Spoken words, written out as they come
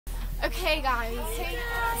Okay guys,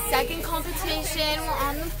 second competition, we're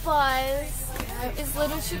on the bus. It's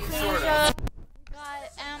little Shakuja.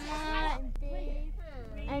 Got Emma and Faith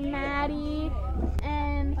and Maddie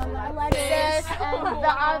and Alexis and the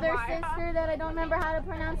other sister that I don't remember how to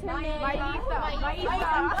pronounce her name. Okay.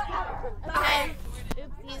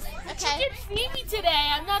 Oopsies. Okay. You didn't see me today,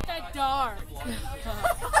 I'm not that dark.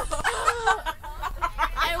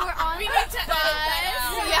 And we're on the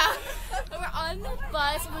bus. Yeah. We're on the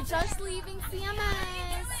bus. We're just leaving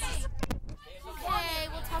CMS. Okay,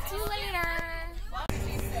 we'll talk to you later.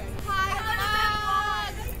 Hi,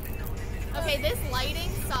 vlog. Okay, this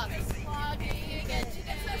lighting sucks.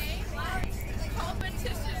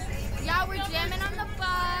 Yeah, we're jamming on the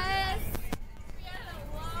bus. We had a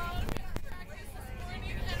long practice this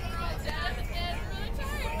morning and we're all dead and really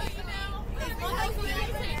tired, but you know, as long as we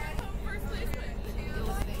take home first place.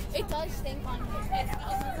 It does stink on here. It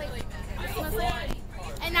smells like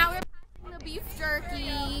and now we're passing the beef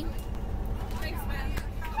jerky. Thanks, man.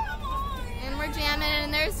 And we're jamming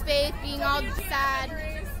and there's Faith being all sad.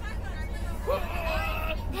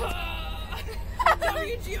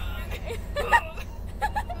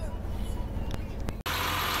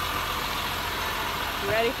 You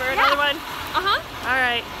ready for another one? Uh-huh.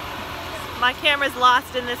 Alright. My camera's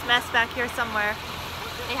lost in this mess back here somewhere.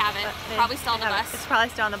 They have it. Probably still on the bus. It's probably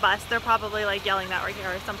still on the bus. They're probably like yelling that right here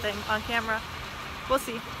or something on camera. We'll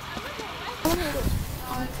see.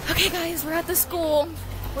 Okay guys, we're at the school.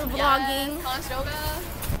 We're vlogging. Conestoga.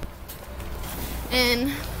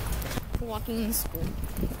 And we're walking in school.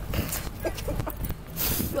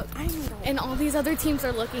 Look, and all these other teams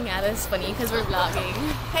are looking at us funny because we're vlogging.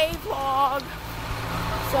 Hey vlog.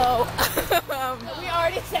 So, we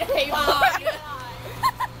already said hey vlog.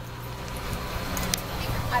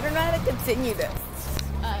 I don't know how to continue this.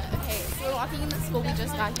 Okay, so we're walking in the school. We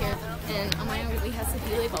just got here, and Amaya really has to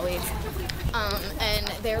be late always. And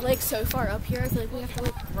they're like so far up here. I feel like we have to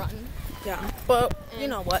like run. Yeah, but you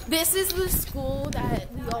know what? This is the school that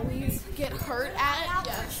we always get hurt at.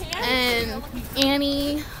 And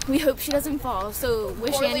Annie, we hope she doesn't fall. So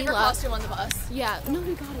wish Annie luck. Costume on the bus. Yeah, no,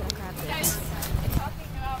 we got it. I grabbed it.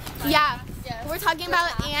 Yeah, we're talking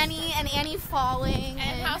about Annie and Annie falling.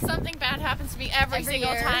 And how something bad happens to me every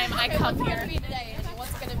single year. time I come here.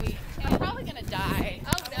 What's gonna be? I'm probably gonna die.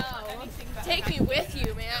 Oh no! Take me with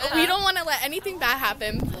you, man. We don't want to let anything bad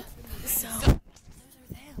happen. So.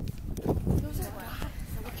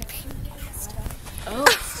 Oh.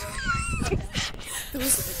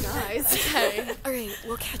 Those are the guys. Okay. Alright,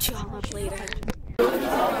 we'll catch you all up later.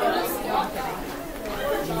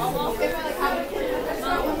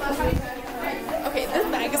 Okay, this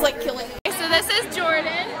bag is like killing me. So this is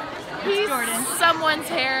Jordan. He's someone's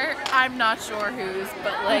hair. I'm not sure whose,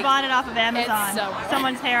 but like. We bought it off of Amazon. So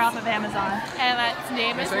someone's hair off of Amazon. and its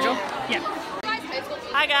name is Rachel. Yeah.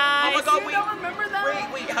 Hi guys. Oh my god, You don't remember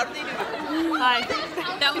that? wait, how did they do that? Hi.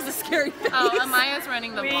 That was a scary face. Oh, Amaya's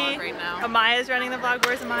running the vlog right now. Amaya's running the vlog.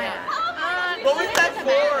 Where's Amaya? What was that I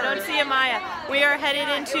for? don't see Amaya. We are headed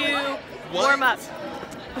into warm up.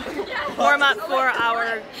 Warm up for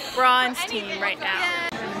our bronze team right now.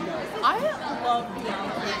 I love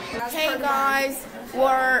Hey guys,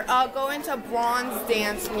 we're going to bronze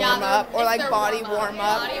dance warm up or like body warm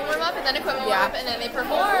up. Body warm up and then equipment Yeah. warm up and then they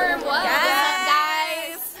perform. What? Yes. What's up,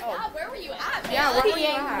 guys? Yeah, where were you at? Man? Yeah, where were you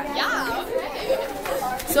at? Yeah.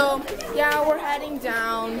 Okay. So yeah, we're heading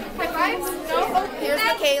down. Here's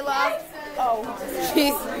Michaela. Oh,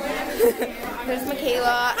 she's. There's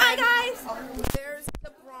Michaela. Hi guys. There's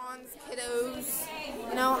the bronze kiddos.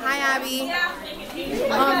 No, hi Abby.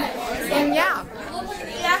 And yeah.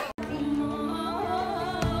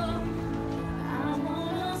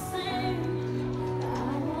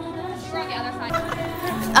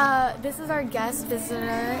 This is our guest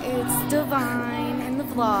visitor. It's Divine in the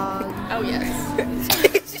vlog. Oh yes.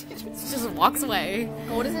 Just walks away.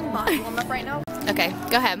 Gold is in body warm up right now. Okay,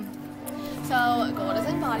 go ahead. So Gold is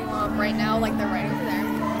in body warm up right now, like they're right over there,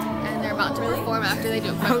 and they're about to perform after they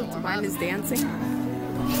do equipment warm up. Mine is dancing.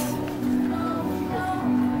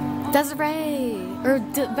 Desiree or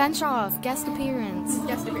Benshoff, guest appearance.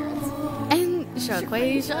 Guest appearance. And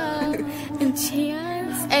Shaquasia and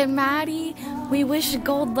Chance and Maddie. We wish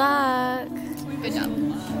Gold luck. Good job.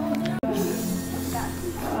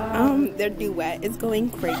 Their duet is going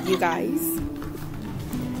great, you guys.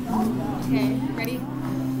 Okay, ready?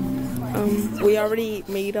 We already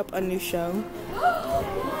made up a new show.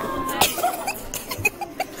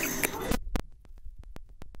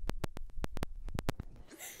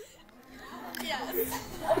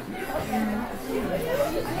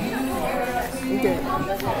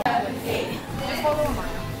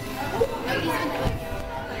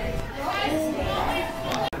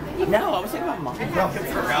 No, I was thinking about mine. I forgot.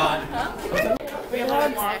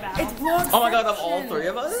 It's vlog. Oh my god, of all three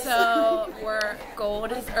of us? So we're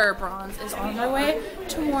bronze is on their way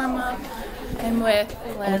to warm up, and with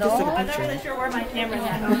Little I'm not really sure where my camera's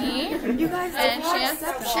at. and me You guys and Chance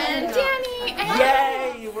and Danny. And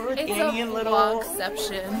Yay! We're with it's Annie a and Little.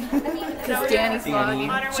 vlogception because Danny's vlogging, On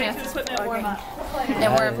our way Chance to is equipment warm vlogging, up.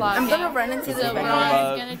 and we're vlogging. I'm gonna run into the So we're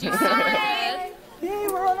warm-up. gonna do so good, Yay,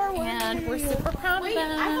 we're on our way. and we're super proud of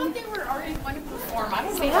them. They were already going to perform. I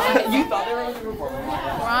don't know. You thought they were going to perform?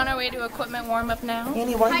 We're on our way to equipment warm up now.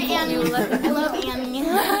 Annie, why are you I love Annie.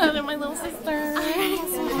 They're my little sister.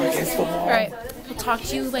 All right, we'll talk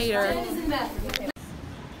to you later. Are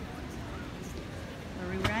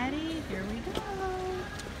we ready? Here we go.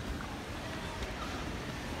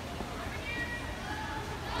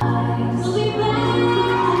 We'll be back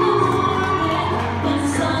when the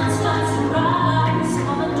sun starts to rise.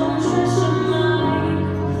 Mama, don't stress your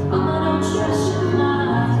mind. Mama, don't stress your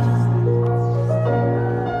mind.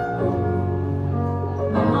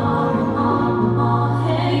 Mama,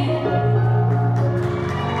 hey.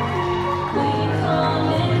 We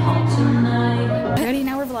coming home tonight. Ready?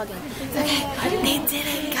 Now we're vlogging. Okay. They did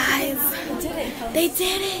it, guys. They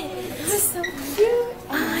did it. This is so cute.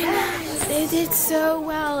 I know. They did so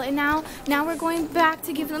well, and now we're going back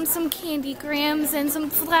to give them some candy grams and some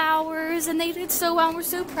flowers, and they did so well. And we're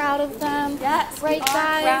so proud of them. Yes, right,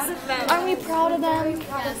 guys? Aren't we proud of them?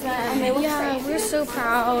 Yeah, we're so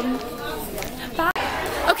proud. Bye.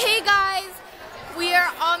 Okay, guys. We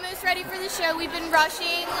are almost ready for the show. We've been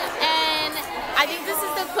rushing, and I think this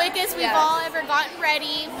is the quickest we've all ever gotten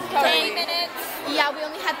ready. 30 minutes. Yeah, we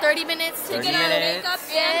only had 30 minutes to 30 get our minutes. makeup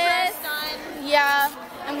and dress done. Yeah,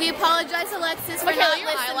 and we apologize, Alexis, for not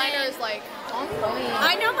listening. eyeliner is like on point.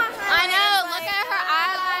 I know my eyeliner. I know. Look at her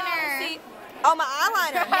eyeliner. Oh, my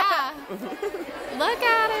eyeliner. Yeah. Look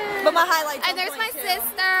at her. But my highlights. And there's my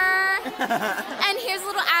sister. And here's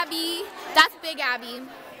little Abby. That's big Abby.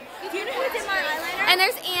 Do you know who did my eyeliner? And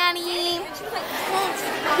there's Annie.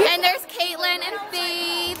 And there's Caitlin and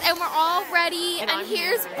Faith. And we're all ready. And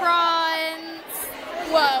here's Bronze.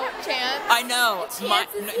 Whoa, Chance. I know.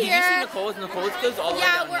 Chance is Did you here. see Nicole's? Nicole's goes all the way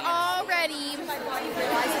Yeah, down we're here. all ready.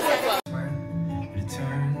 It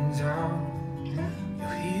turns out you're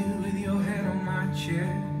here with your head on my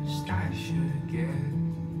chest. I should get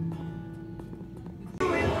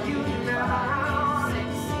with you now. 6,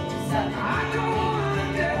 7, I don't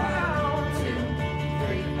wanna down. 2,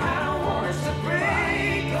 3, I don't want us to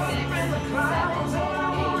break up in the clouds. All I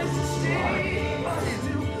want is to stay.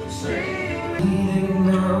 Beating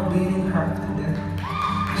now, beating half to death.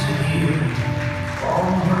 Is it here?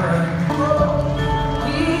 All right.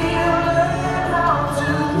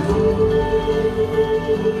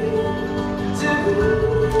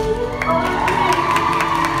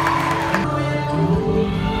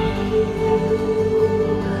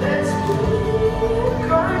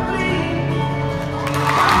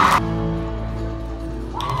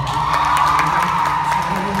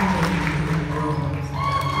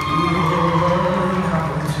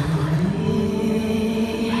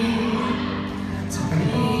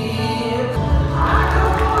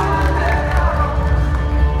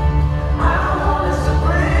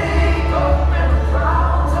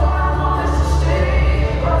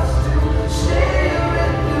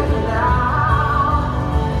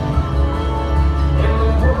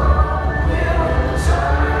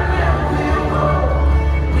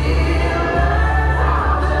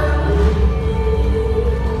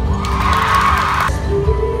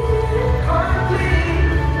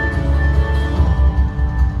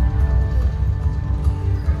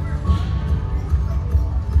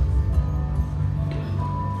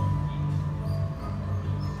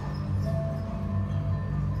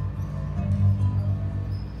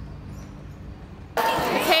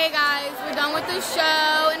 Okay, guys, we're done with the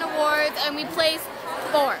show and awards, and we placed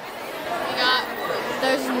 4th. We got.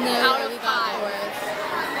 There's no way we got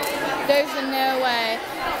 4th. There's no way.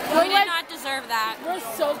 We did not deserve that. We're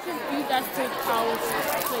so confused as to our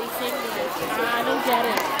placing this. I don't get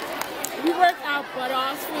it. We worked our butt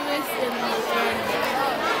off for this, and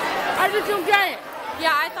I just don't get it.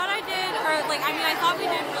 Yeah, I thought I did, or like, I mean, I thought we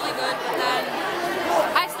did really good, but then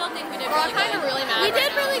I still think we did really good. kind of really mad. We did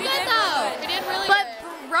really good, though. We did really But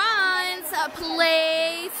good. Bronze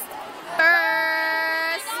placed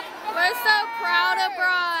 1st. We're so proud of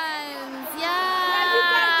Bronze.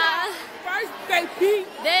 Yeah. First, baby.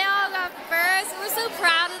 They all got 1st. We're so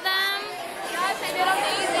proud of them. Yes, they did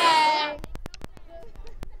amazing.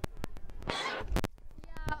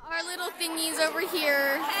 Yeah, our little thingies over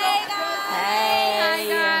here. Hey guys. Hi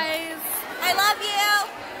guys. I love you.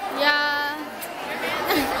 Yeah.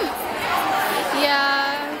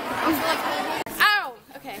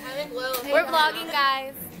 vlogging,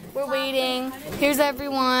 guys. We're waiting. Here's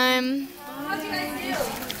everyone.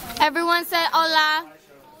 Everyone say hola.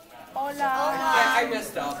 I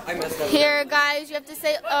messed up. Here, guys, you have to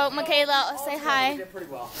say, oh, Michaela, say hi.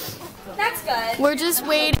 That's good. We're just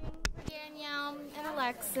waiting for Danielle and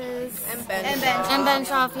Alexis. And Ben. And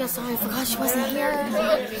Benshoff. Yeah, sorry, I forgot she wasn't here.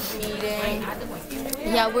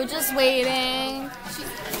 Yeah, we're just waiting.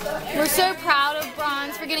 We're so proud of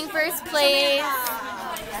Bronze for getting first place.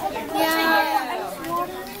 Yeah.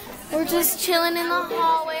 We're just chilling in the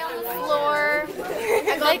hallway on the floor.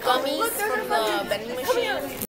 I got gummies from the vending machine.